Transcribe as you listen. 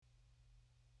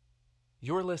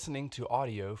You're listening to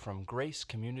audio from Grace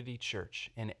Community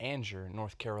Church in Anger,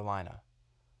 North Carolina.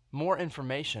 More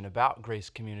information about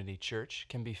Grace Community Church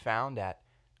can be found at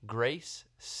graceccnc.org.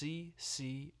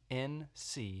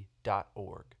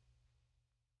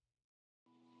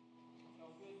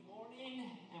 Good morning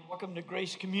and welcome to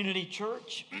Grace Community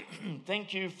Church.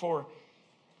 Thank you for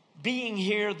being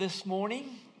here this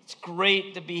morning. It's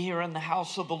great to be here in the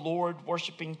house of the Lord,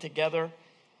 worshiping together.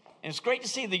 And it's great to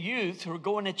see the youth who are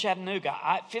going to Chattanooga.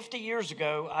 50 years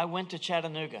ago, I went to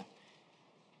Chattanooga.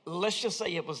 Let's just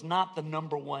say it was not the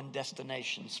number one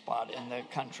destination spot in the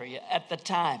country at the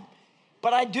time.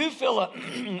 But I do feel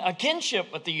a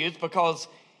kinship with the youth because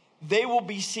they will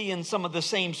be seeing some of the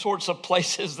same sorts of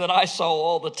places that I saw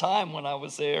all the time when I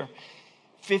was there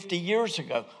 50 years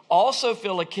ago. Also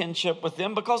feel a kinship with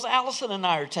them because Allison and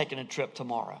I are taking a trip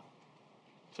tomorrow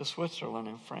to Switzerland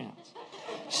and France.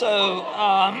 So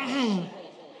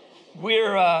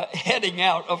we're heading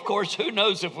out. Of course, who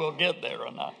knows if we'll get there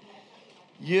or not.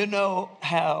 You know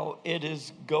how it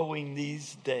is going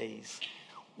these days.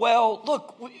 Well,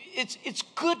 look, it's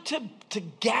good to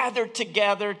gather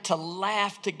together, to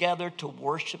laugh together, to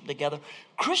worship together.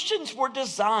 Christians were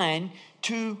designed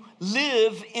to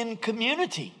live in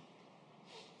community.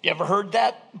 You ever heard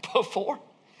that before?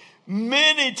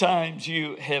 Many times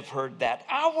you have heard that.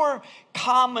 Our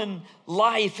common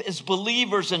life as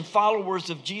believers and followers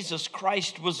of Jesus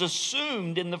Christ was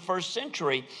assumed in the first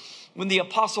century when the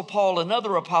Apostle Paul and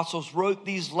other apostles wrote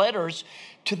these letters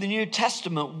to the New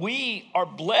Testament. We are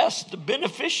blessed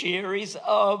beneficiaries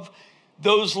of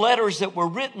those letters that were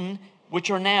written, which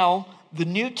are now the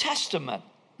New Testament.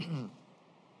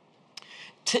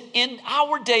 In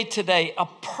our day today, a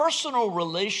personal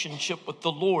relationship with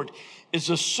the Lord is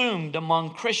assumed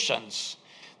among Christians.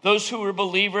 Those who are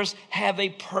believers have a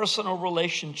personal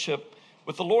relationship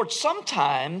with the Lord.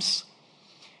 Sometimes,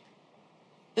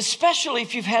 especially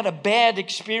if you've had a bad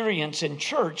experience in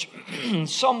church,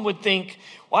 some would think,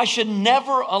 well, I should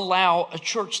never allow a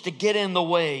church to get in the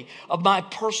way of my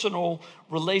personal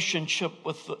relationship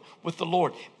with the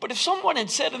Lord. But if someone had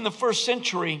said in the first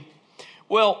century,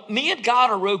 well, me and God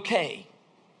are okay,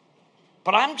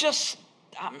 but I'm just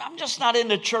not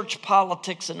into church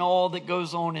politics and all that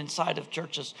goes on inside of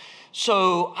churches,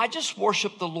 so I just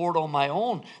worship the Lord on my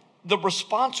own, the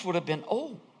response would have been,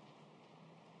 oh,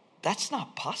 that's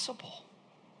not possible.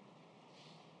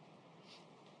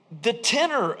 The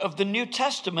tenor of the New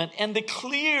Testament and the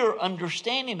clear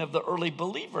understanding of the early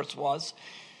believers was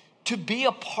to be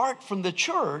apart from the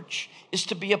church is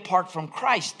to be apart from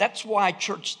Christ. That's why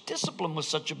church discipline was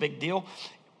such a big deal,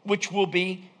 which we'll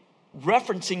be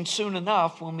referencing soon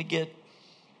enough when we get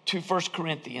to 1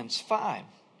 Corinthians 5.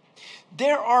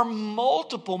 There are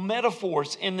multiple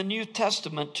metaphors in the New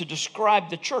Testament to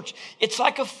describe the church. It's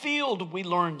like a field we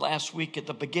learned last week at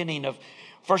the beginning of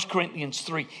 1 Corinthians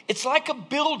 3. It's like a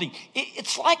building.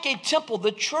 It's like a temple.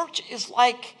 The church is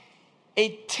like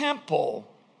a temple.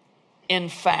 In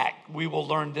fact, we will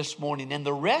learn this morning in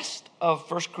the rest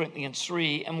of 1 Corinthians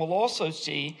 3, and we'll also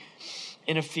see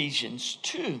in Ephesians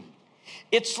 2.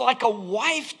 It's like a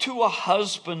wife to a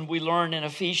husband, we learn in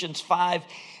Ephesians 5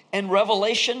 and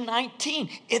Revelation 19.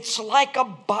 It's like a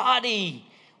body,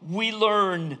 we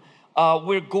learn.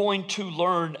 We're going to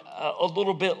learn a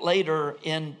little bit later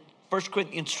in 1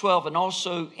 Corinthians 12 and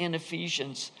also in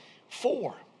Ephesians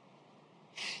 4.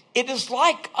 It is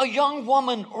like a young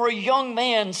woman or a young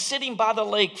man sitting by the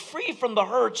lake, free from the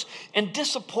hurts and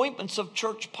disappointments of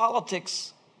church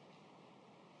politics.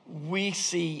 We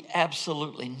see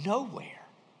absolutely nowhere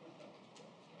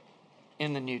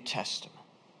in the New Testament.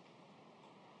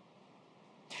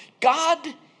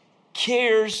 God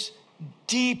cares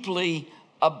deeply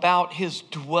about his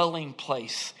dwelling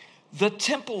place, the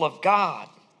temple of God.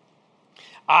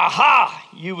 Aha,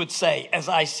 you would say, as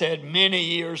I said many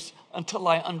years until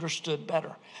I understood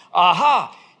better.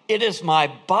 Aha, it is my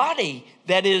body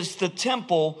that is the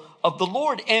temple of the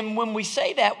Lord. And when we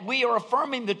say that, we are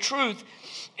affirming the truth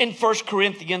in 1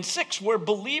 Corinthians 6, where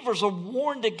believers are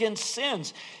warned against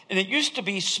sins. And it used to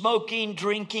be smoking,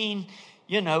 drinking,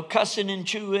 cussing and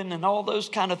chewing and all those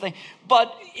kind of things.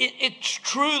 But it's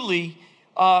truly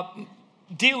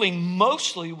dealing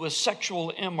mostly with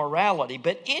sexual immorality.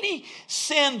 But any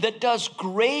sin that does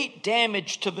great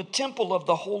damage to the temple of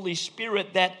the Holy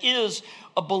Spirit that is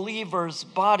a believer's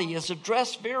body is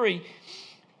addressed very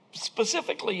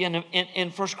specifically in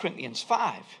 1 Corinthians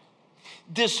 5.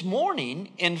 This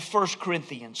morning in 1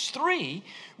 Corinthians 3,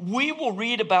 we will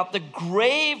read about the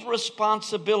grave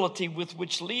responsibility with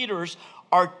which leaders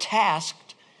are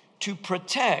tasked to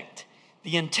protect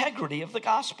the integrity of the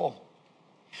gospel.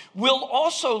 We'll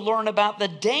also learn about the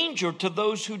danger to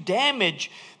those who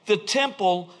damage the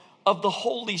temple of the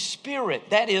Holy Spirit.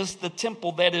 That is the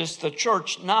temple that is the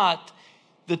church, not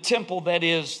the temple that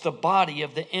is the body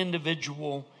of the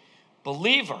individual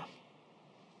believer.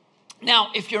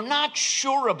 Now, if you're not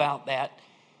sure about that,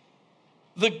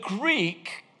 the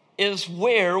Greek is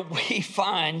where we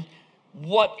find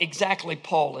what exactly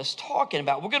Paul is talking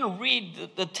about. We're going to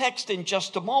read the text in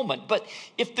just a moment, but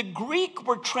if the Greek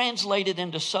were translated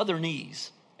into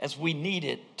Southernese, as we need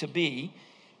it to be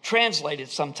translated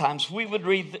sometimes, we would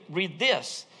read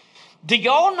this. Do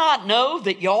y'all not know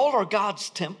that y'all are God's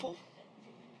temple?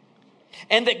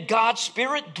 And that God's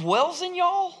Spirit dwells in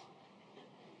y'all?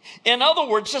 In other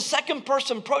words, the second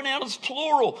person pronoun is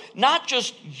plural. Not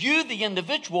just you, the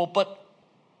individual, but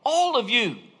all of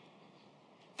you.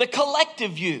 The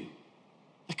collective you.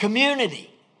 The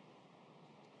community.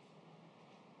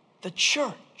 The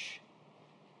church.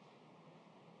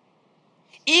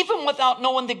 Even without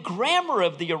knowing the grammar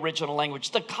of the original language,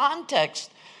 the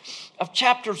context of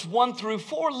chapters 1 through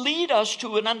 4 lead us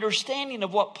to an understanding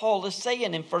of what Paul is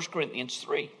saying in 1 Corinthians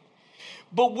 3.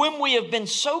 But when we have been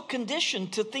so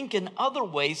conditioned to think in other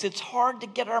ways, it's hard to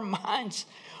get our minds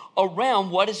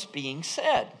around what is being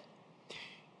said.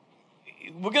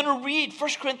 We're going to read 1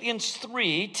 Corinthians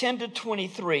 3, 10 to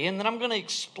 23, and then I'm going to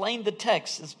explain the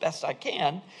text as best I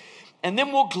can. And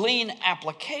then we'll glean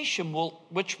application,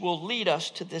 which will lead us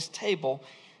to this table,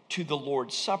 to the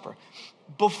Lord's Supper.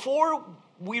 Before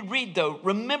we read, though,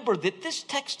 remember that this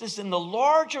text is in the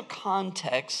larger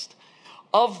context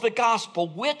of the gospel,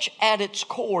 which at its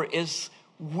core is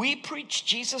we preach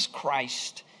Jesus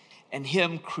Christ and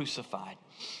Him crucified.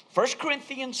 1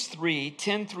 Corinthians 3,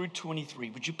 10 through 23.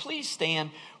 Would you please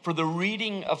stand for the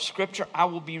reading of Scripture? I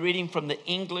will be reading from the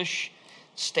English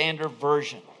Standard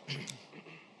Version.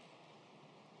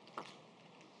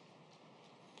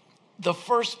 The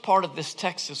first part of this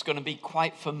text is going to be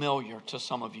quite familiar to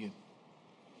some of you.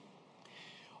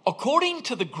 According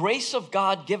to the grace of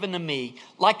God given to me,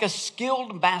 like a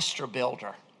skilled master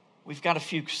builder. We've got a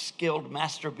few skilled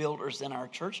master builders in our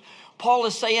church. Paul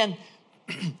is saying,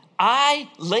 I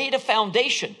laid a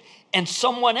foundation and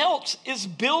someone else is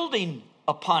building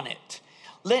upon it.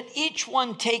 Let each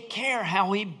one take care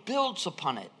how he builds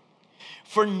upon it.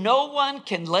 For no one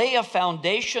can lay a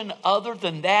foundation other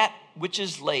than that which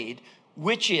is laid,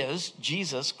 which is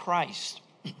Jesus Christ.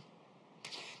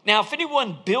 Now, if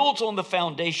anyone builds on the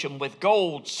foundation with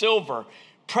gold, silver,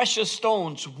 precious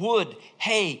stones, wood,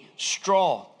 hay,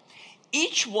 straw,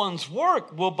 each one's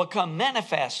work will become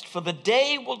manifest, for the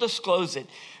day will disclose it,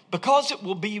 because it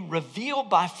will be revealed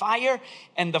by fire,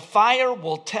 and the fire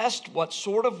will test what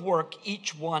sort of work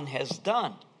each one has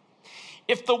done.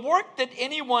 If the work that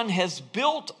anyone has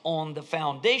built on the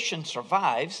foundation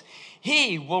survives,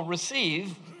 he will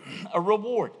receive a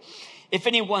reward. If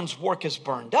anyone's work is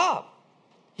burned up,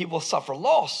 he will suffer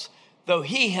loss, though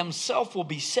he himself will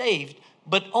be saved,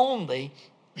 but only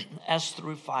as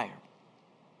through fire.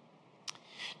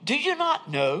 Do you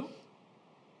not know?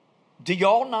 Do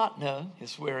y'all not know,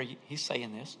 is where he's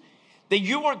saying this, that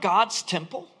you are God's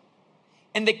temple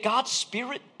and that God's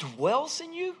Spirit dwells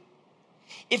in you?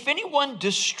 If anyone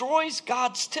destroys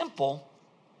God's temple,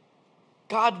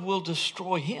 God will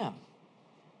destroy him.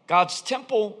 God's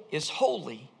temple is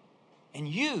holy, and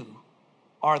you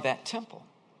are that temple.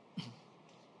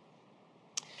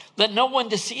 Let no one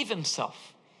deceive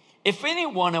himself. If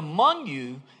anyone among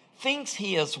you thinks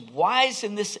he is wise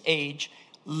in this age,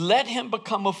 let him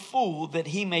become a fool that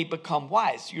he may become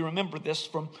wise. You remember this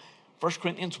from 1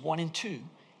 Corinthians 1 and 2,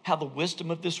 how the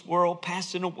wisdom of this world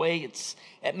passing away,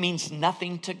 it means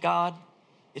nothing to God.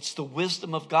 It's the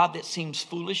wisdom of God that seems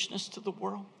foolishness to the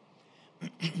world.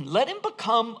 Let him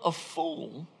become a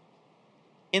fool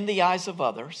in the eyes of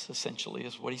others, essentially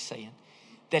is what he's saying,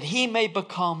 that he may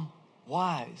become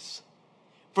wise.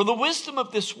 For the wisdom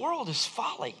of this world is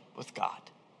folly with God.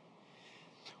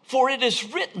 For it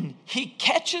is written, he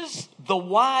catches the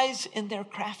wise in their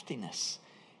craftiness.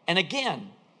 And again,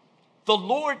 the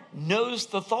Lord knows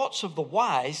the thoughts of the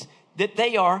wise, that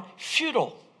they are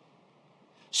futile.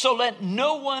 So let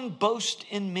no one boast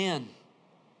in men,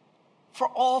 for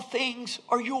all things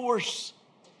are yours.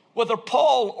 Whether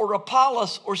Paul or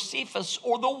Apollos or Cephas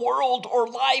or the world or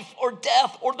life or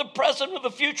death or the present or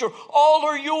the future, all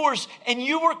are yours, and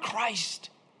you are Christ,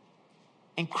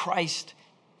 and Christ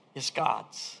is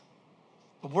God's.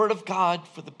 The word of God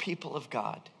for the people of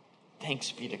God.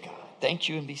 Thanks be to God. Thank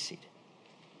you, and be seated.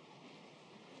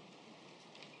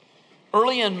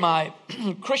 Early in my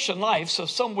Christian life, so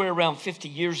somewhere around 50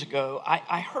 years ago,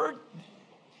 I heard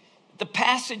the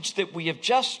passage that we have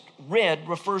just read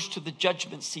refers to the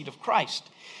judgment seat of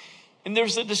Christ. And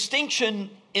there's a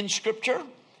distinction in Scripture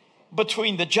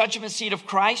between the judgment seat of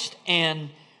Christ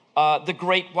and the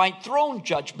great white throne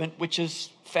judgment, which is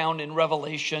found in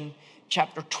Revelation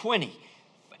chapter 20.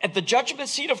 At the judgment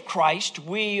seat of Christ,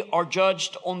 we are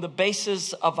judged on the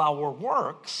basis of our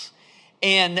works,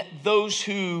 and those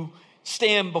who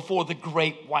stand before the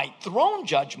great white throne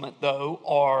judgment, though,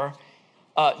 are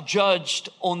judged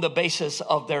on the basis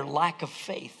of their lack of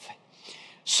faith.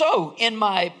 So,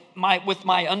 with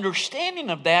my understanding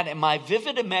of that and my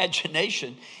vivid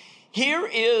imagination, here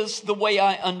is the way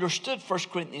I understood 1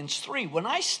 Corinthians 3. When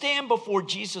I stand before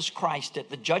Jesus Christ at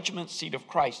the judgment seat of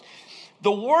Christ,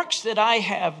 the works that I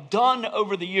have done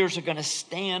over the years are going to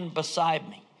stand beside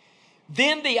me.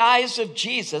 Then the eyes of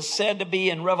Jesus, said to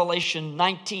be in Revelation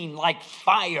 19 like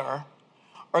fire,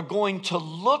 are going to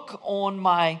look on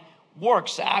my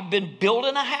works. I've been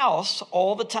building a house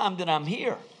all the time that I'm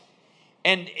here.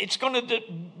 And it's going to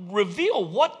reveal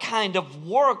what kind of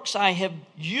works I have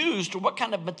used or what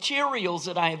kind of materials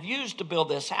that I have used to build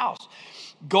this house.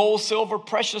 Gold, silver,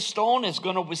 precious stone is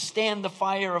going to withstand the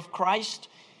fire of Christ.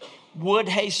 Wood,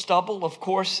 hay, stubble, of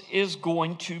course, is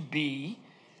going to be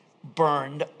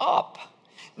burned up.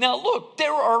 Now, look,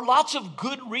 there are lots of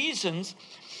good reasons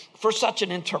for such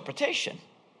an interpretation.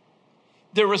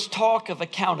 There is talk of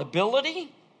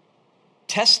accountability,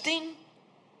 testing,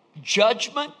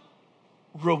 judgment,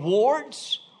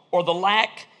 rewards, or the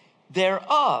lack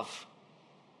thereof.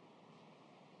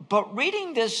 But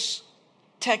reading this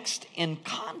text in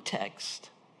context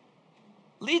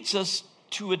leads us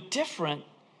to a different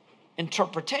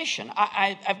interpretation.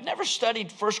 I've never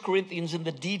studied 1 Corinthians in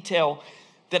the detail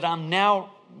that I'm now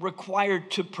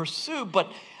required to pursue,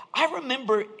 but I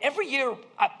remember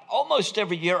almost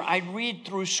every year, I read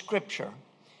through Scripture.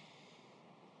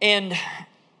 And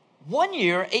one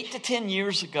year, 8 to 10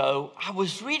 years ago, I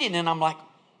was reading and I'm like,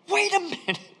 wait a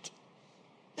minute.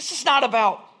 This is not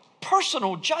about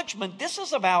personal judgment. This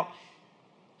is about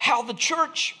how the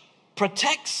church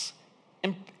protects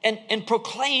and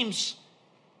proclaims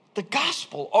the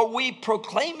gospel. Are we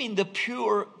proclaiming the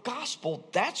pure gospel?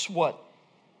 That's what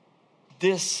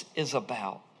this is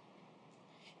about.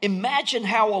 Imagine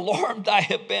how alarmed I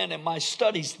have been in my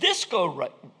studies this go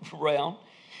round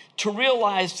to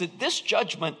realize that this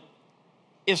judgment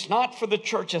is not for the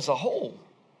church as a whole,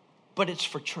 but it's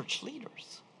for church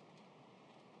leaders.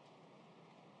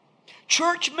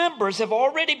 Church members have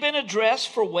already been addressed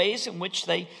for ways in which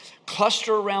they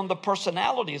cluster around the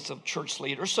personalities of church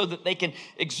leaders so that they can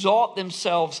exalt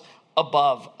themselves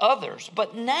above others.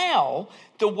 But now,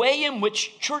 the way in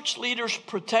which church leaders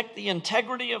protect the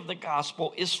integrity of the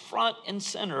gospel is front and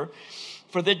center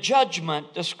for the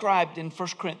judgment described in 1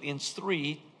 Corinthians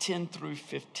 3, 10 through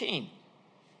 15.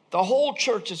 The whole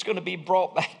church is going to be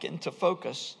brought back into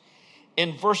focus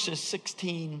in verses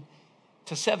 16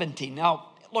 to 17. Now,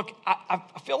 look, I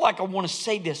feel like I want to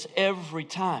say this every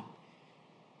time.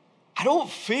 I don't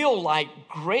feel like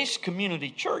Grace Community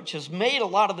Church has made a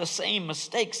lot of the same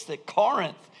mistakes that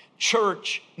Corinth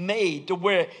Church made, to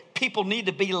where people need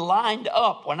to be lined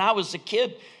up. When I was a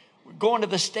kid, going to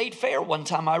the state fair one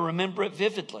time, I remember it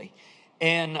vividly.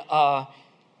 And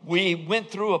we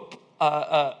went through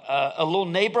a little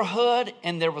neighborhood,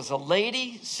 and there was a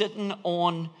lady sitting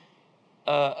on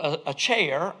a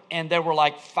chair, and there were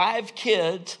like 5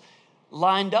 kids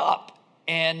lined up.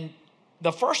 And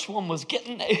the first one was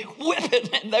getting a whipping,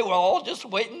 and they were all just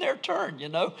waiting their turn, you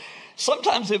know.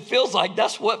 Sometimes it feels like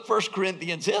that's what 1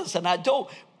 Corinthians is, and I don't.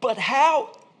 But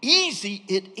how easy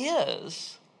it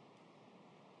is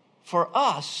for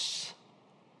us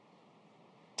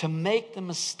to make the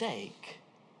mistake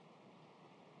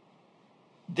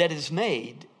that is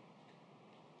made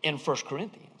in 1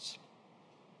 Corinthians.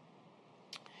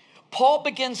 Paul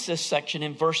begins this section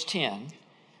in verse 10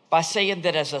 by saying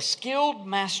that as a skilled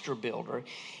master builder,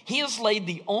 he has laid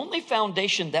the only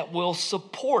foundation that will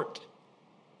support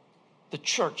the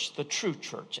church, the true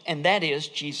church, and that is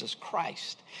Jesus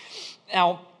Christ.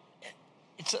 Now,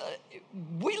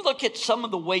 we look at some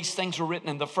of the ways things were written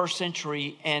in the first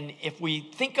century, and if we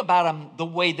think about them the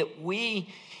way that we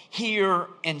hear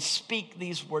and speak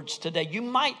these words today, you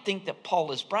might think that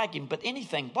Paul is bragging, but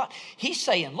anything but. He's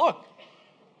saying, look,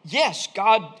 yes,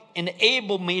 God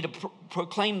enabled me to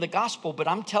proclaim the gospel, but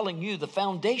I'm telling you, the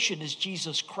foundation is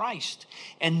Jesus Christ,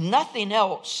 and nothing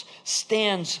else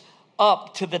stands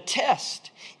up to the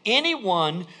test.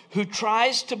 Anyone who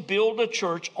tries to build a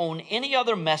church on any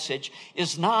other message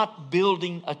is not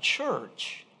building a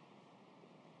church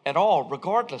at all,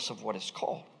 regardless of what it's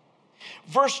called.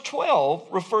 Verse 12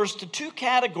 refers to two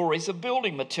categories of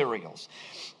building materials: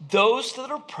 those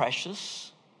that are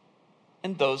precious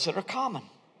and those that are common.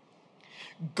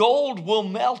 Gold will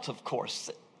melt, of course.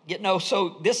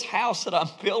 So this house that I'm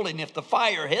building, if the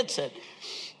fire hits it,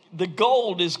 the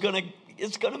gold is going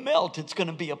to melt. It's going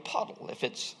to be a puddle if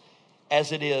it's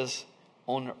as it is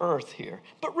on earth here.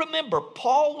 But remember,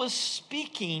 Paul was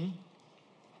speaking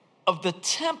of the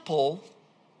temple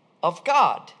of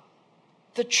God,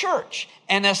 the church.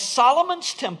 And as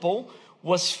Solomon's temple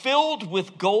was filled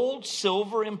with gold,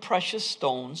 silver, and precious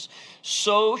stones,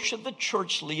 so should the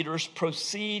church leaders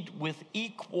proceed with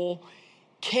equal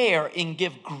care and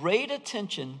give great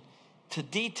attention to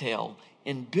detail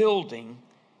in building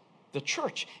the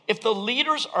church. If the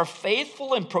leaders are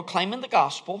faithful in proclaiming the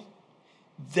gospel,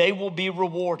 they will be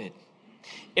rewarded.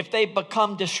 If they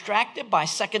become distracted by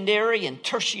secondary and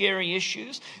tertiary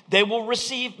issues, they will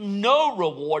receive no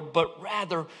reward, but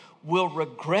rather will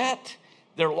regret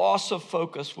their loss of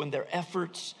focus when their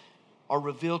efforts are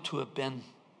revealed to have been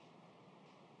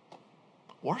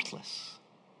worthless.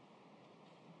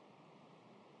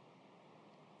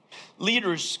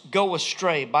 Leaders go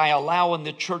astray by allowing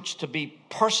the church to be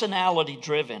personality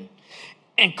driven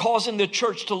and causing the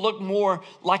church to look more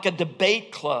like a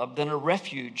debate club than a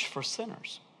refuge for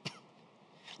sinners.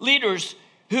 Leaders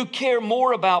who care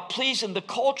more about pleasing the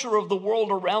culture of the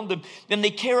world around them than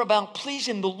they care about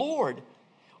pleasing the Lord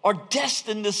are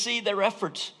destined to see their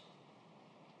efforts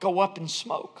go up in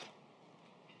smoke.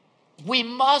 We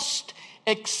must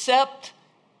accept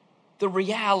the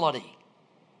reality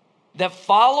that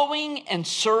following and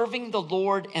serving the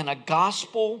Lord in a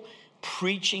gospel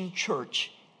preaching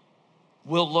church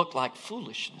will look like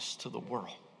foolishness to the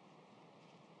world.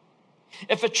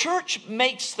 If a church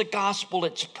makes the gospel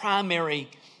its primary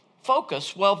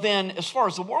focus, well then, as far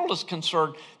as the world is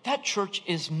concerned, that church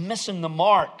is missing the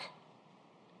mark.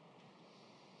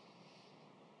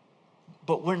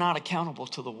 But we're not accountable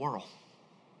to the world.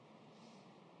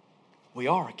 We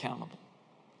are accountable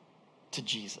to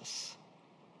Jesus.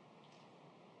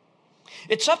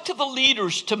 It's up to the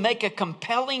leaders to make a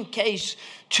compelling case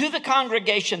to the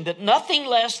congregation that nothing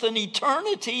less than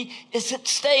eternity is at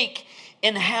stake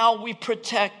in how we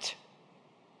protect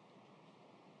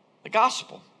the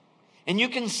gospel. And you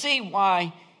can see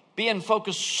why being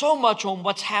focused so much on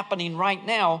what's happening right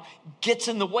now gets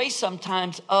in the way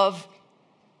sometimes of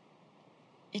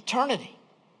eternity.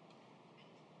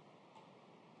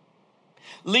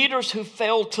 Leaders who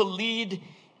fail to lead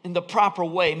in the proper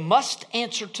way must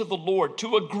answer to the Lord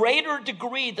to a greater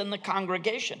degree than the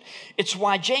congregation. It's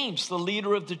why James, the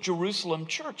leader of the Jerusalem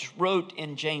church, wrote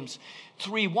in James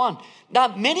 3:1,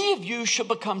 "Not many of you should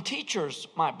become teachers,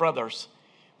 my brothers,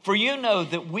 for you know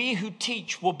that we who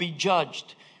teach will be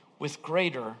judged with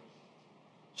greater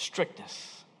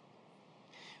strictness."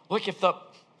 Look,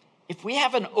 if we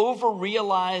have an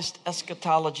over-realized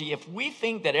eschatology, if we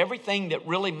think that everything that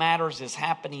really matters is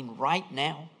happening right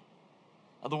now,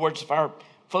 in other words, if our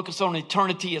focus on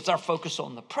eternity is our focus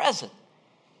on the present,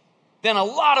 then a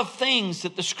lot of things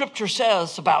that the scripture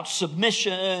says about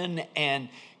submission and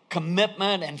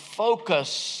commitment and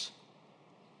focus,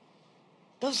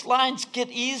 those lines get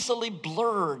easily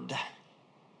blurred.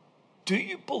 Do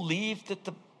you believe that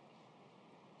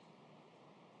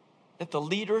the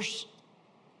leaders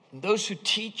and those who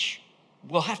teach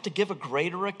will have to give a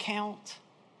greater account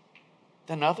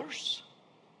than others?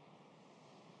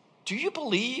 Do you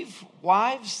believe,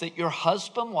 wives, that your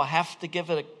husband will have to give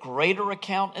a greater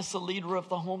account as the leader of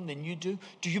the home than you do?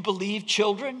 Do you believe,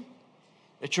 children,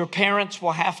 that your parents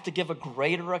will have to give a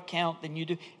greater account than you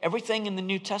do? Everything in the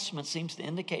New Testament seems to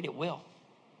indicate it will.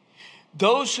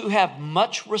 Those who have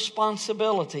much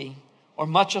responsibility, or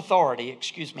much authority,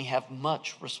 have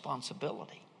much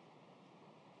responsibility.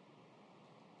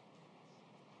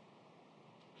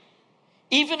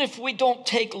 Even if we don't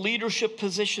take leadership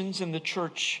positions in the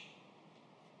church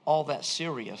all that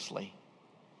seriously,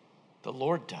 the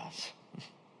Lord does.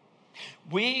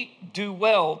 We do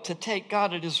well to take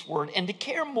God at His word and to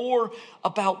care more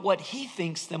about what He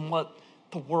thinks than what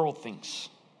the world thinks.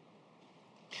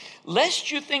 Lest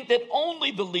you think that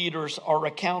only the leaders are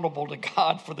accountable to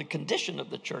God for the condition of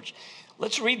the church,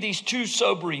 let's read these two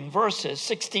sobering verses,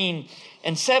 16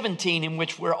 and 17, in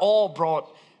which we're all brought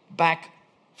back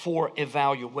for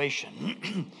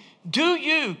evaluation. Do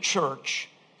you, church,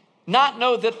 not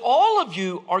know that all of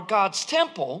you are God's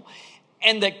temple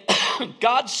and that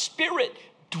God's Spirit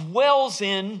dwells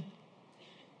in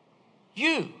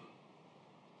you?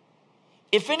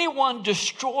 If anyone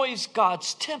destroys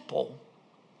God's temple,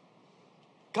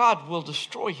 God will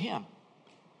destroy him.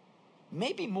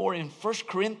 Maybe more in 1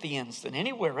 Corinthians than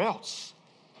anywhere else.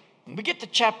 When we get to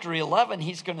chapter 11,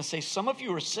 he's going to say, some of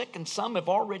you are sick and some have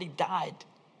already died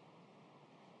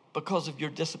because of your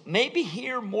discipline. Maybe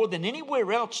here more than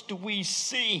anywhere else do we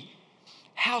see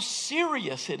how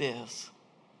serious it is.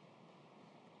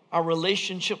 Our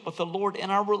relationship with the Lord and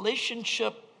our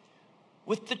relationship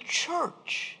with the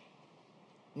church.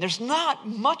 And there's not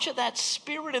much of that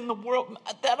spirit in the world,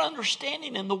 that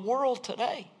understanding in the world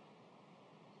today.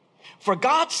 For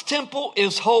God's temple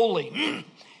is holy,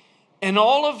 and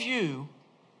all of you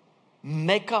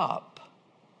make up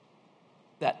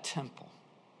that temple.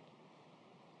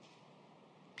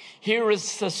 Here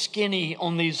is the skinny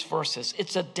on these verses.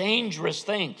 It's a dangerous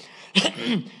thing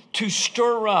to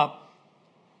stir up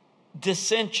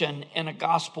dissension in a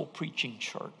gospel preaching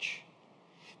church.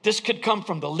 This could come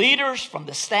from the leaders, from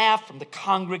the staff, from the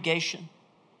congregation.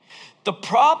 The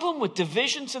problem with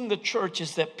divisions in the church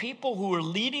is that people who are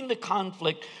leading the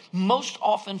conflict most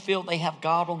often feel they have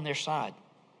God on their side.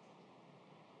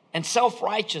 And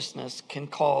self-righteousness can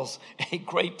cause a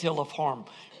great deal of harm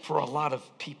for a lot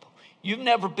of people. You've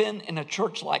never been in a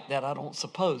church like that, I don't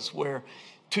suppose, where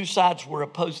two sides were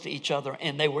opposed to each other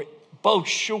and they were both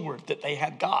sure that they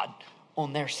had God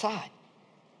on their side.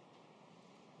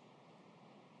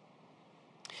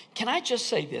 Can I just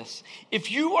say this?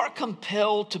 If you are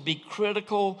compelled to be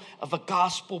critical of a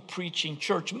gospel preaching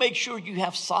church, make sure you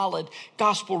have solid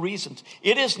gospel reasons.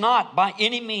 It is not by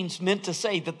any means meant to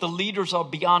say that the leaders are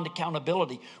beyond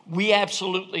accountability. We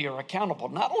absolutely are accountable,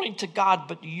 not only to God,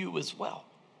 but to you as well.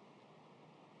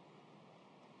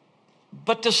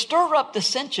 But to stir up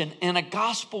dissension in a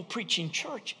gospel preaching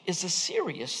church is a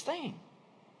serious thing.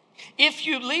 If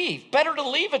you leave, better to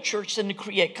leave a church than to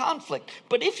create conflict.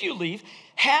 But if you leave,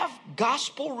 have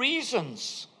gospel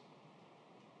reasons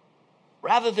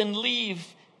rather than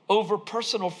leave over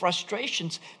personal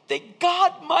frustrations that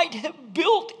God might have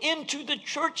built into the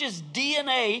church's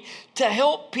DNA to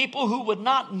help people who would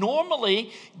not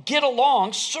normally get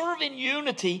along, serve in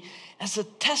unity as a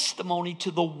testimony to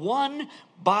the one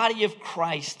body of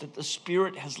Christ that the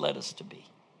Spirit has led us to be.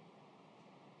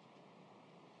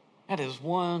 That is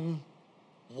one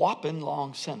whopping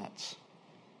long sentence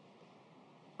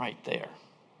right there.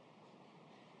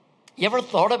 You ever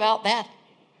thought about that?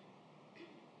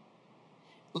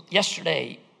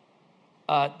 Yesterday,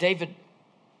 David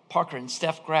Parker and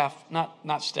Steph Graff, not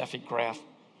Steffi Graff.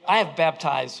 I have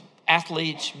baptized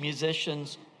athletes,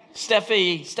 musicians. Steph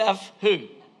who?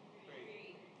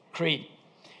 Creed.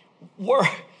 Were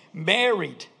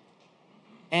married.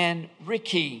 And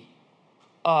Ricky,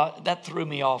 that threw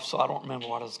me off, so I don't remember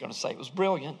what I was going to say. It was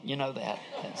brilliant, you know that.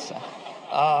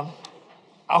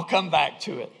 I'll come back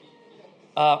to it.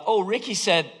 Ricky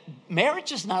said,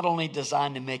 marriage is not only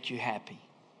designed to make you happy,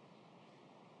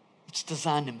 it's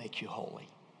designed to make you holy.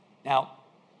 Now,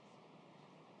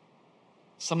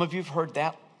 some of you have heard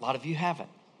that, a lot of you haven't.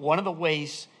 One of the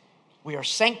ways we are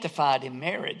sanctified in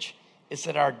marriage is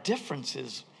that our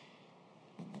differences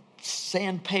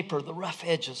sandpaper the rough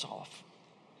edges off.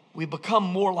 We become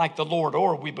more like the Lord,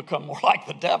 or we become more like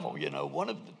the devil, one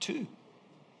of the two.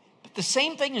 But the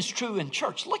same thing is true in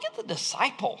church. Look at the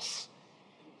disciples.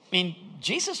 I mean,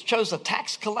 Jesus chose a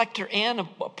tax collector and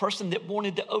a person that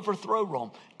wanted to overthrow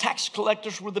Rome. Tax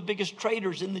collectors were the biggest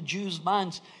traitors in the Jews'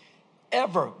 minds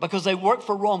ever because they worked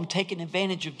for Rome, taking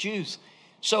advantage of Jews.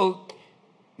 So,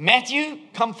 Matthew,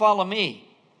 come follow me.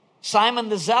 Simon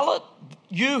the Zealot,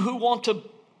 you who want to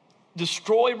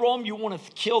destroy Rome, you want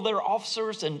to kill their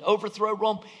officers and overthrow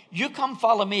Rome, you come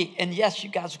follow me. And yes, you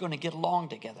guys are going to get along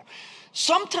together.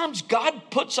 Sometimes God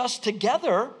puts us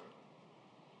together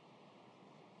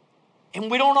and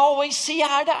we don't always see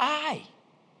eye to eye.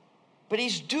 But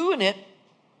he's doing it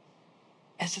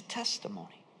as a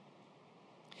testimony.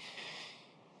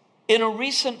 In a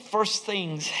recent First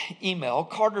Things email,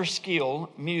 Carter Skeel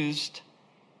mused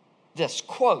this,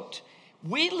 quote,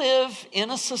 "We live in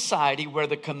a society where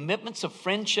the commitments of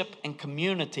friendship and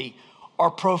community are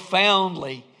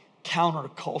profoundly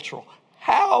countercultural."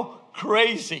 How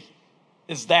crazy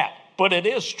is that? But it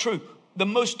is true. The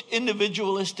most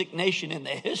individualistic nation in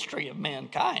the history of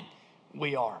mankind,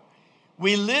 we are.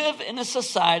 We live in a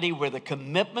society where the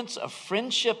commitments of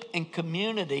friendship and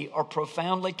community are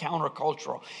profoundly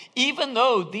countercultural, even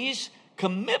though these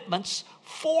commitments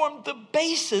form the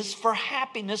basis for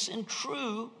happiness and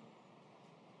true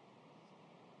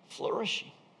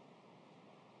flourishing.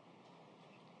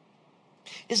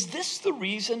 Is this the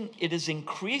reason it is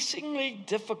increasingly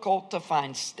difficult to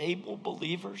find stable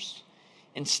believers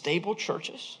in stable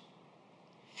churches?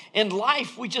 In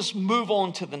life, we just move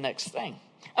on to the next thing.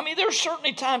 I mean, there are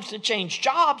certainly times to change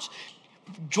jobs,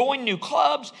 join new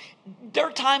clubs. There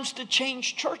are times to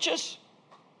change churches.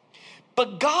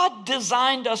 But God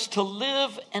designed us to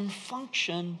live and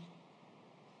function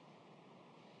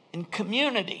in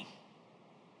community.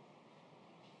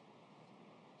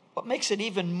 What makes it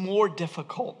even more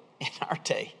difficult in our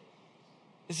day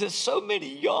is that so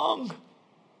many young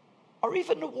are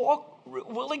even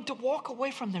willing to walk away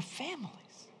from their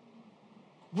families.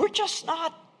 We're just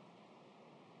not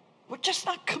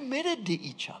committed to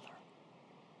each other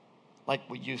like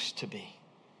we used to be.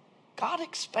 God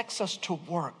expects us to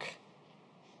work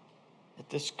at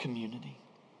this community.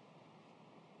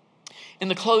 In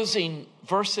the closing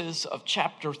verses of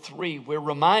chapter 3, we're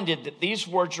reminded that these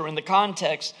words are in the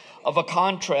context of a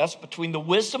contrast between the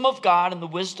wisdom of God and the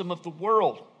wisdom of the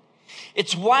world.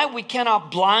 It's why we cannot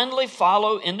blindly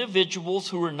follow individuals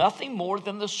who are nothing more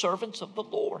than the servants of the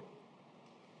Lord.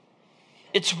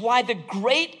 It's why the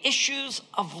great issues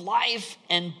of life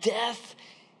and death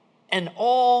and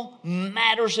all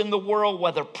matters in the world,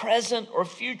 whether present or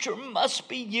future, must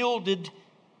be yielded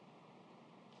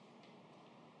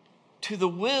to the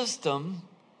wisdom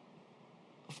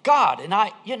of God. And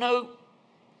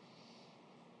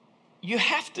you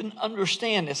have to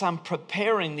understand, as I'm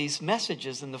preparing these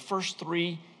messages in the first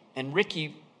 3, and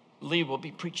Ricky Lee will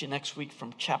be preaching next week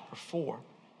from chapter 4,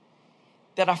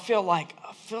 that it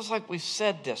feels like we've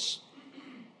said this.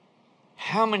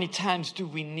 How many times do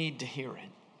we need to hear it?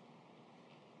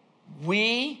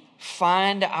 We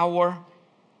find our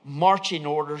marching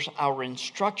orders, our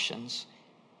instructions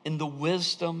in the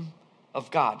wisdom of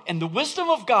God. And the wisdom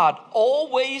of God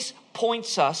always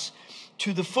points us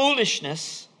to the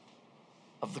foolishness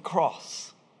of the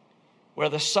cross, where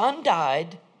the Son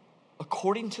died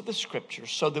according to the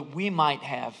Scriptures so that we might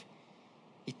have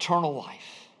eternal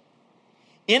life.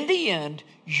 In the end,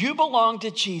 you belong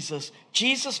to Jesus,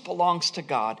 Jesus belongs to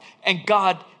God, and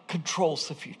God controls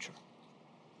the future.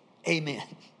 Amen.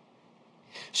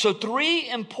 So 3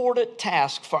 important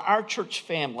tasks for our church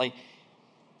family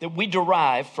that we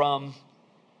derive from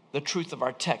the truth of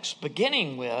our text,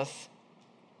 beginning with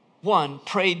 1,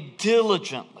 pray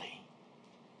diligently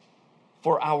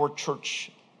for our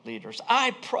church leaders. I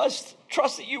trust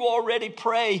that you already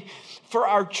pray for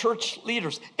our church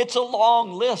leaders. It's a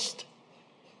long list.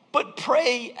 But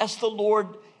pray as the Lord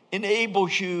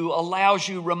enables you, allows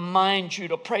you, reminds you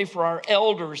to pray for our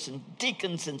elders and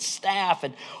deacons and staff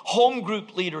and home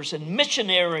group leaders and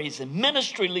missionaries and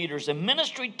ministry leaders and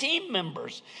ministry team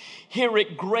members here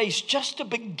at Grace, just to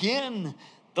begin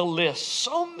the list.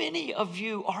 So many of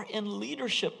you are in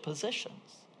leadership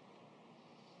positions.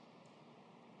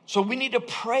 So we need to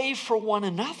pray for one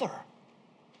another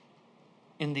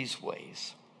in these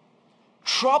ways.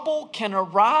 Trouble can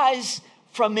arise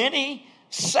from any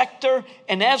sector,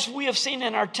 and as we have seen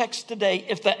in our text today,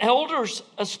 if the elders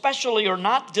especially are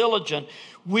not diligent,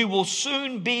 we will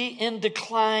soon be in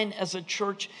decline as a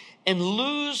church and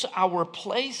lose our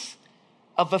place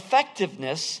of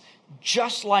effectiveness,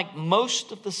 just like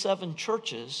most of the 7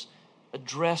 churches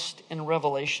addressed in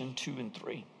Revelation 2 and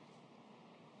 3.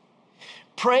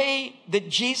 Pray that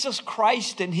Jesus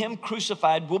Christ and Him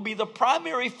crucified will be the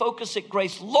primary focus at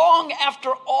Grace long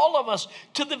after all of us,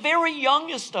 to the very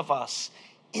youngest of us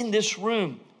in this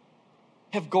room,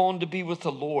 have gone to be with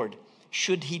the Lord,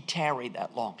 should He tarry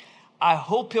that long. I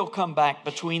hope He'll come back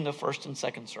between the first and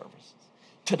second services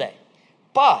today.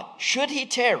 But should He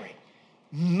tarry,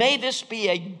 may this be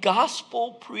a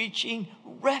gospel preaching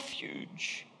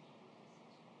refuge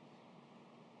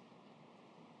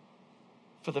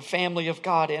for the family of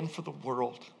God and for the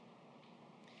world.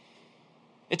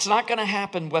 It's not going to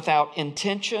happen without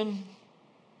intention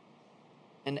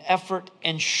and effort,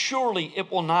 and surely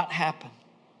it will not happen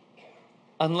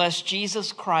unless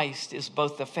Jesus Christ is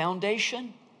both the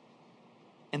foundation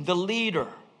and the leader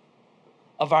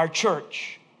of our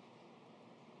church,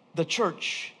 the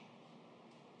church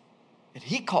that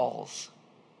He calls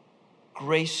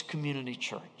Grace Community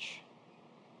Church.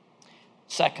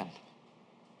 Second,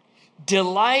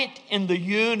 delight in the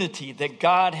unity that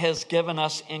God has given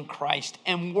us in Christ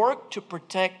and work to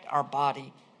protect our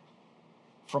body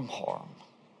from harm.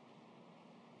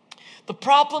 The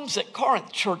problems at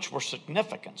Corinth church were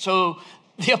significant. So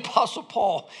the Apostle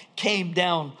Paul came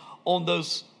down on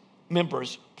those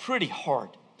members pretty hard.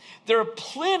 There are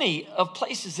plenty of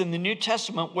places in the New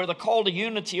Testament where the call to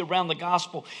unity around the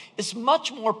gospel is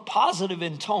much more positive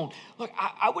in tone. Look,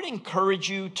 I would encourage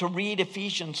you to read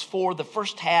Ephesians 4, the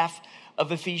first half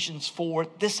of Ephesians 4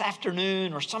 this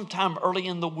afternoon or sometime early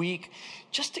in the week,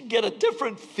 just to get a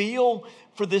different feel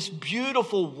for this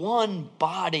beautiful one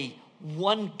body,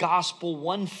 one gospel,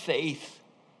 one faith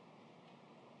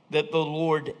that the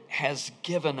Lord has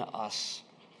given us.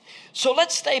 So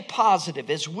let's stay positive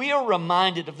as we are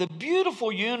reminded of the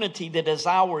beautiful unity that is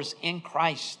ours in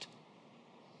Christ.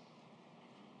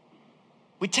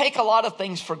 We take a lot of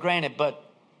things for granted, but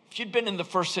if you'd been in the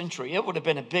first century, it would have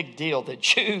been a big deal that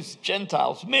Jews,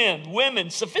 Gentiles, men, women,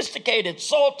 sophisticated,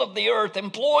 salt of the earth,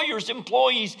 employers,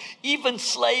 employees, even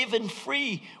slave and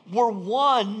free were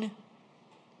one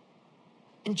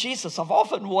in Jesus. I've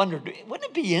often wondered, wouldn't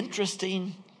it be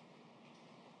interesting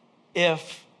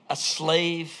if a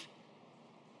slave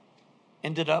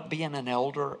ended up being an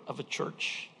elder of a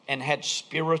church and had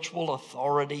spiritual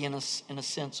authority in a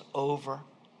sense over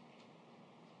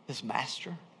his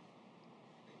master?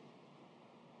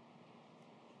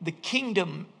 The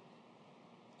kingdom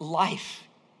life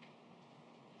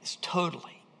is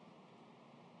totally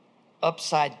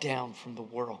upside down from the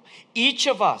world. Each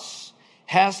of us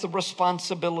has the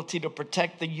responsibility to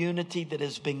protect the unity that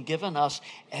has been given us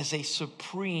as a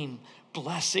supreme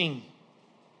blessing.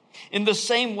 In the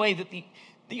same way that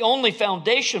the only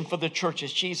foundation for the church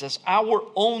is Jesus, our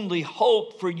only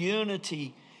hope for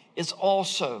unity is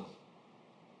also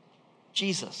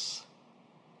Jesus.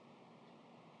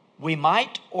 We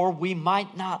might or we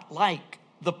might not like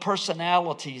the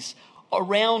personalities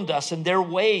around us and their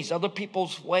ways, other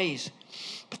people's ways.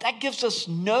 But that gives us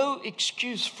no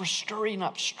excuse for stirring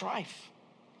up strife.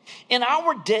 In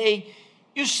our day,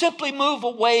 you simply move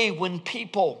away when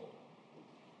people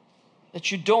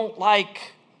that you don't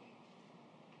like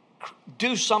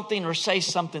do something or say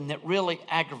something that really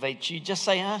aggravates you. You just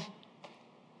say,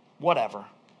 whatever.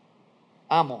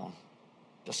 I'm on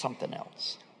to something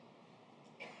else.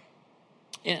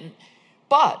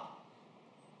 But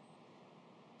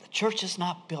the church is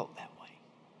not built that way.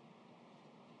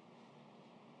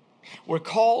 We're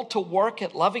called to work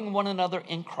at loving one another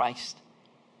in Christ.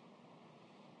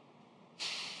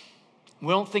 We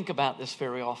don't think about this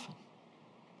very often.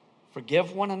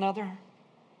 Forgive one another,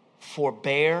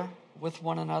 forbear with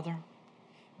one another,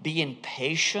 being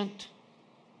patient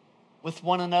with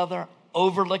one another,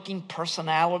 overlooking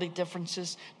personality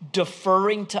differences,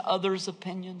 deferring to others'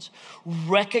 opinions,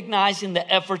 recognizing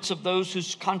the efforts of those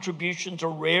whose contributions are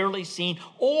rarely seen,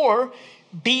 or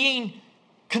being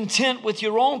content with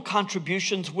your own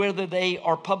contributions, whether they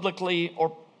are publicly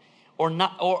or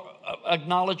not, or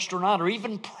acknowledged or not, or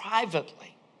even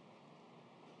privately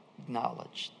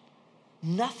acknowledged.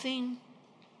 Nothing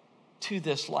to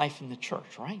this life in the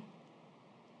church, right?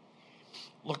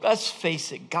 Look, let's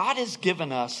face it, God has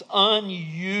given us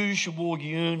unusual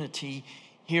unity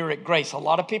here at Grace. A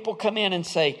lot of people come in and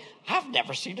say, I've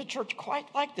never seen a church quite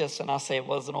like this. And I say, it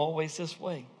wasn't always this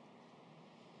way.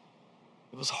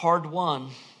 It was hard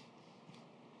won.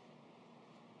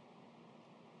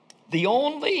 The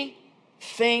only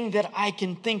thing that I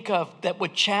can think of that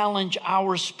would challenge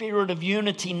our spirit of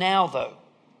unity now, though,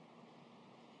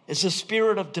 is a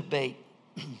spirit of debate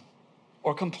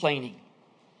or complaining,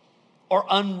 or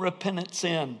unrepentant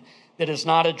sin that is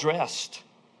not addressed,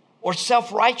 or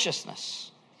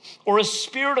self-righteousness, or a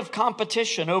spirit of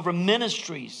competition over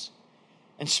ministries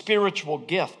and spiritual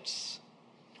gifts,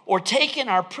 or taking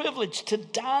our privilege to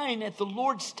dine at the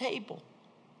Lord's table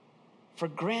for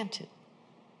granted,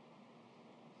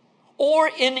 or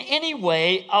in any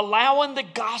way allowing the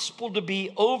gospel to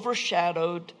be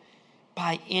overshadowed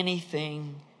by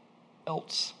anything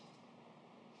else.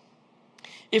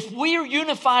 If we are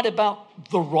unified about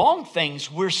the wrong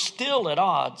things, we're still at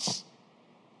odds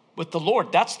with the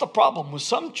Lord. That's the problem with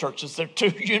some churches. They're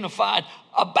too unified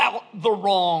about the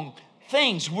wrong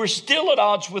things. We're still at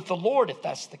odds with the Lord if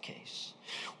that's the case.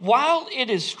 While it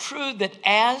is true that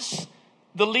as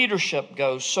the leadership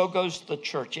goes, so goes the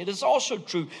church, it is also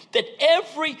true that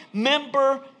every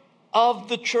member of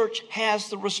the church has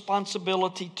the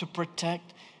responsibility to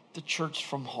protect the church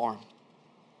from harm.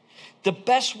 The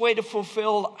best way to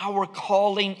fulfill our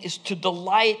calling is to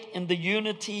delight in the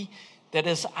unity that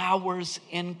is ours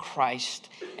in Christ,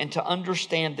 and to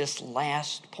understand this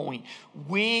last point.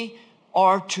 We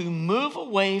are to move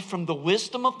away from the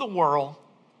wisdom of the world,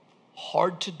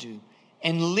 hard to do,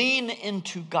 and lean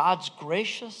into God's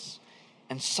gracious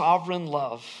and sovereign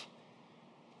love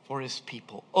for his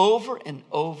people. Over and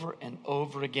over and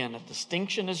over again, a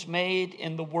distinction is made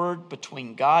in the word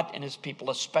between God and his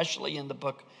people, especially in the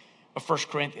book of 1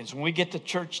 Corinthians. When we get to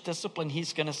church discipline,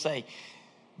 he's going to say,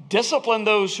 discipline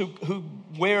those who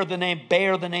bear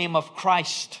the name of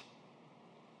Christ.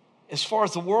 As far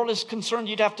as the world is concerned,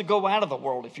 you'd have to go out of the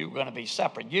world if you were going to be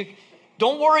separate. You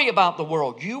don't worry about the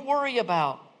world. You worry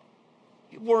about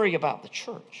the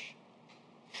church.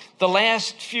 The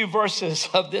last few verses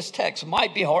of this text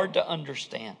might be hard to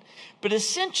understand, but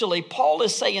essentially Paul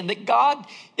is saying that God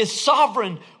is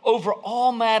sovereign over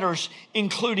all matters,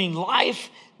 including life,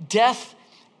 death,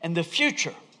 and the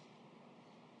future.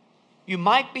 You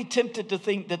might be tempted to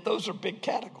think that those are big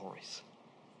categories,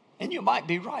 and you might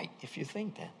be right if you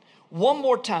think that. One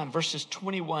more time, verses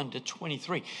 21 to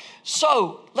 23.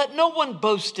 So let no one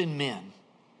boast in men,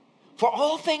 for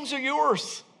all things are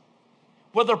yours.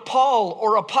 Whether Paul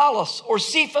or Apollos or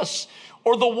Cephas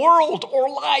or the world or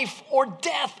life or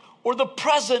death or the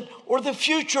present or the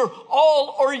future,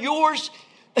 all are yours,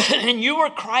 and you are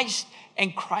Christ,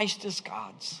 and Christ is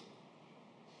God's.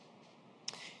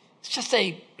 It's just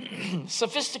a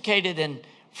sophisticated and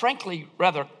frankly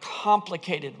rather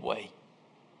complicated way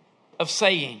of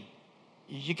saying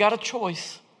you got a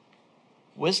choice.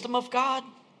 Wisdom of God,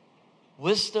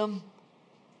 wisdom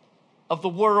of the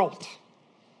world.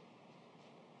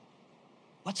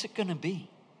 What's it going to be?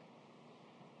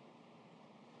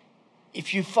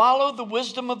 If you follow the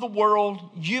wisdom of the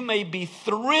world, you may be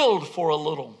thrilled for a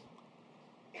little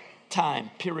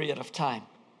period of time.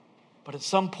 But at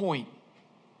some point,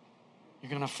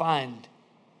 you're going to find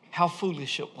how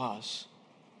foolish it was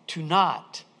to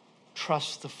not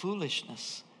trust the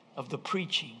foolishness of the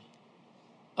preaching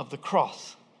of the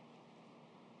cross.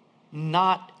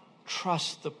 Not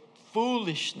trust the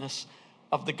foolishness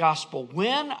of the gospel.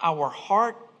 When our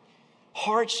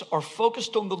hearts are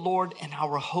focused on the Lord and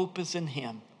our hope is in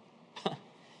Him,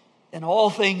 then all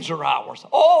things are ours.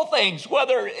 All things,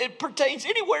 whether it pertains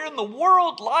anywhere in the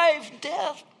world, life,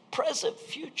 death, present,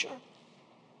 future.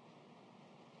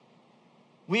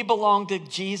 We belong to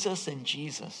Jesus, and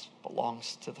Jesus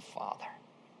belongs to the Father.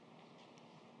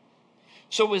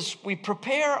 So as we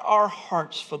prepare our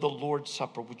hearts for the Lord's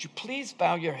Supper, would you please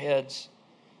bow your heads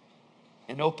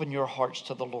and open your hearts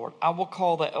to the Lord? I will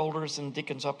call the elders and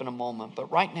deacons up in a moment,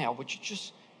 but right now, would you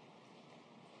just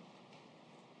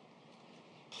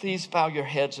please bow your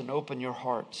heads and open your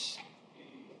hearts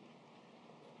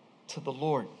to the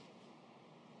Lord?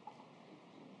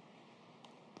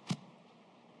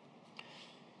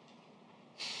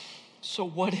 So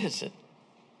what is it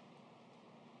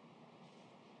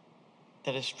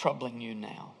that is troubling you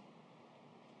now?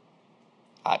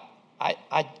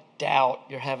 I doubt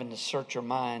you're having to search your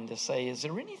mind to say, is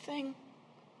there anything?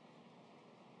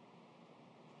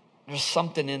 There's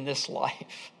something in this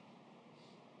life,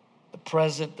 the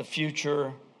present, the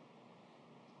future,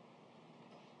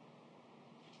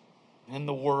 and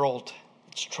the world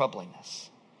that's troubling us.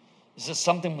 Is it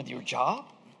something with your job,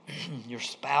 your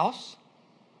spouse,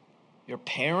 your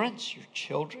parents, your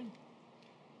children?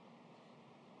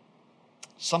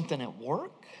 Something at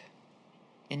work,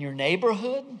 in your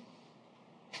neighborhood,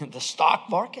 in the stock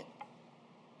market,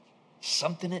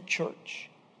 something at church.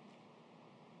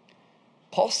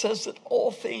 Paul says that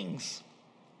all things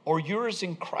are yours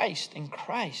in Christ, and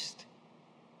Christ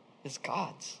is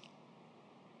God's.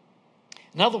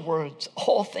 In other words,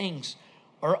 all things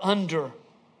are under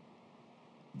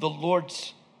the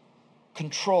Lord's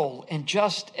control. And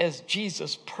just as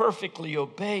Jesus perfectly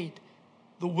obeyed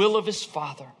the will of His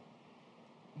Father,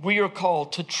 we are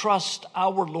called to trust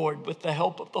our Lord with the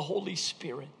help of the Holy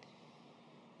Spirit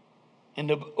and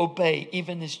to obey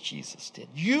even as Jesus did.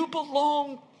 You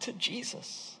belong to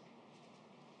Jesus.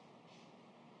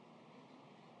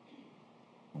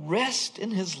 Rest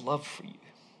in His love for you.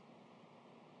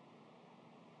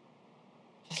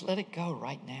 Just let it go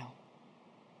right now.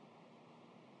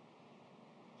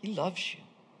 He loves you.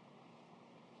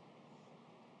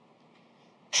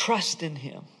 Trust in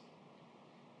Him.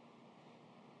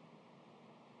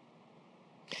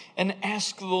 And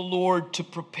ask the Lord to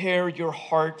prepare your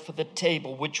heart for the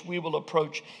table, which we will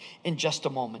approach in just a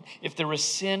moment. If there is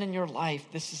sin in your life,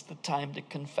 this is the time to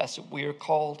confess it. We are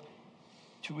called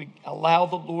to allow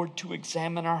the Lord to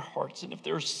examine our hearts. And if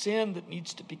there is sin that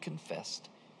needs to be confessed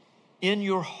in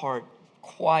your heart,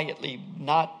 quietly,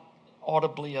 not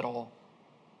audibly at all,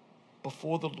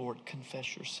 before the Lord,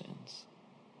 confess your sins.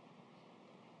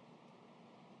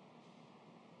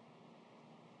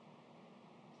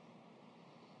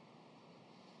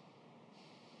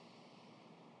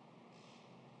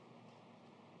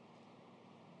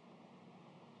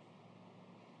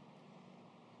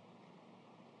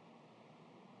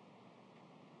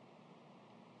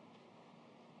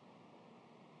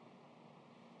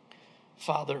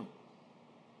 Father,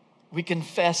 we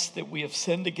confess that we have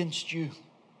sinned against you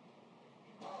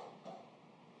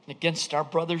and against our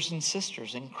brothers and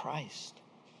sisters in Christ.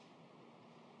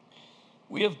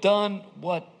 We have done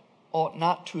what ought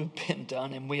not to have been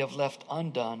done, and we have left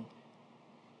undone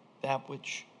that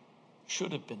which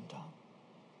should have been done.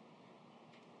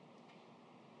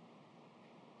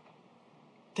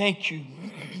 Thank you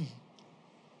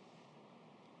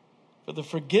for the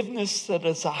forgiveness that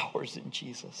is ours in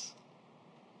Jesus.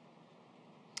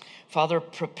 Father,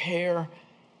 prepare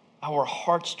our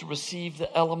hearts to receive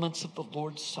the elements of the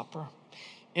Lord's Supper,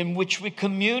 in which we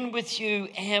commune with you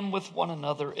and with one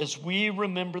another as we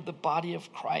remember the body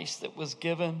of Christ that was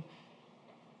given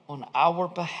on our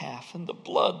behalf and the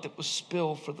blood that was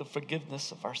spilled for the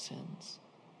forgiveness of our sins.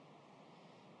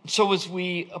 And so as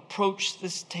we approach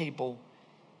this table,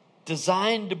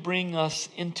 designed to bring us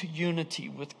into unity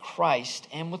with Christ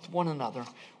and with one another,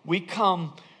 we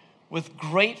come with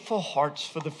grateful hearts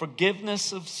for the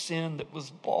forgiveness of sin that was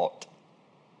bought,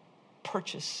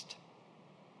 purchased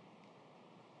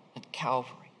at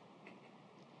Calvary.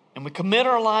 And we commit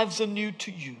our lives anew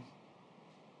to you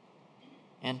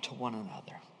and to one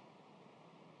another.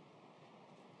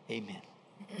 Amen.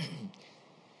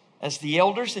 As the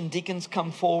elders and deacons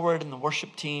come forward and the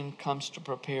worship team comes to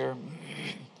prepare,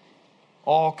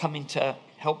 all coming to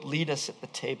help lead us at the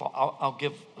table, I'll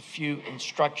give a few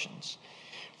instructions.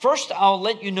 First, I'll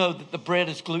let you know that the bread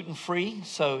is gluten-free,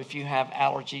 so if you have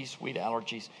allergies, wheat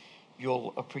allergies,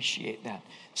 you'll appreciate that.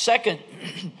 Second,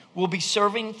 we'll be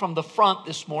serving from the front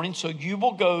this morning, so you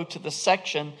will go to the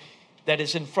section that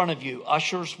is in front of you.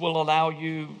 Ushers will allow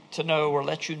you to know or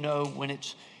let you know when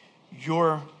it's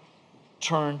your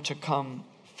turn to come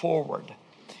forward.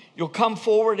 You'll come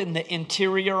forward in the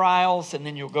interior aisles, and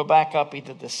then you'll go back up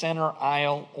either the center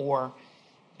aisle or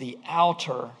the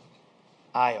outer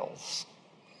aisles.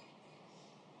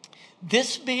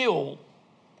 This meal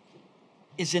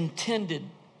is intended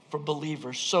for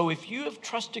believers. So if you have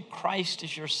trusted Christ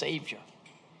as your Savior,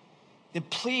 then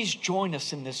please join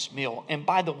us in this meal. And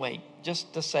by the way,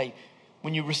 just to say,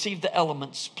 when you receive the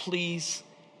elements, please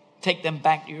take them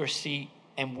back to your seat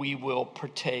and we will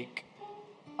partake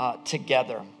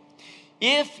together.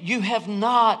 If you have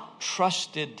not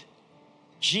trusted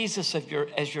Jesus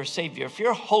as your Savior, if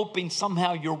you're hoping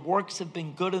somehow your works have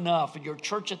been good enough, or your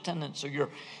church attendance, or your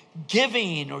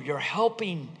giving, or your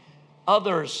helping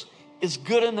others is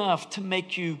good enough to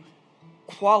make you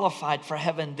qualified for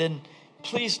heaven, then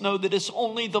please know that it's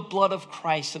only the blood of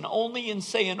Christ, and only in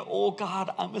saying, oh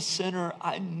God, I'm a sinner.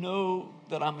 I know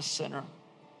that I'm a sinner.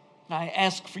 And I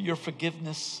ask for your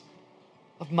forgiveness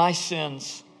of my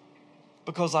sins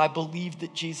because I believe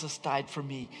that Jesus died for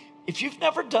me. If you've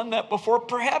never done that before,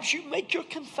 perhaps you make your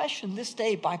confession this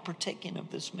day by partaking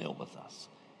of this meal with us.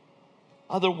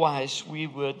 Otherwise, we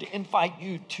would invite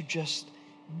you to just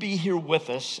be here with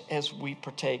us as we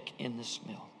partake in this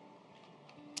meal.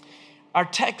 Our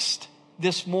text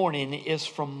this morning is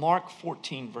from Mark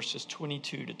 14, verses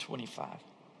 22 to 25.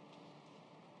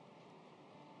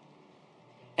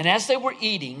 And as they were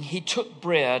eating, he took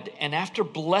bread, and after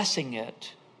blessing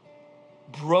it,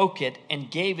 broke it and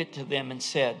gave it to them and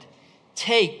said,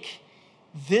 "Take,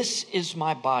 this is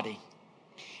my body."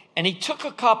 And he took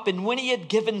a cup, and when he had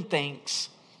given thanks,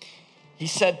 he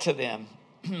said to them,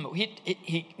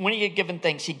 when he had given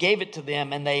thanks, he gave it to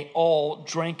them, and they all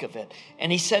drank of it.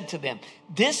 And he said to them,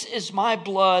 "This is my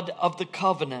blood of the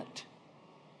covenant,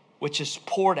 which is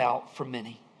poured out for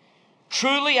many.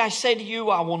 Truly I say to you,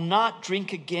 I will not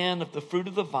drink again of the fruit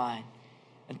of the vine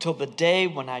until the day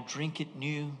when I drink it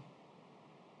new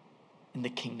in the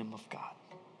kingdom of God."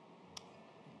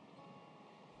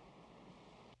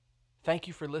 Thank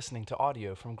you for listening to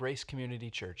audio from Grace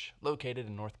Community Church, located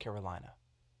in North Carolina.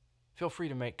 Feel free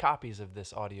to make copies of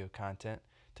this audio content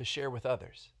to share with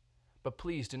others, but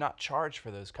please do not charge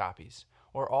for those copies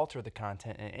or alter the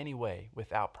content in any way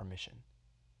without permission.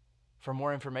 For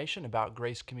more information about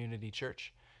Grace Community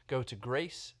Church, go to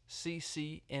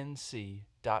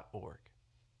graceccnc.org.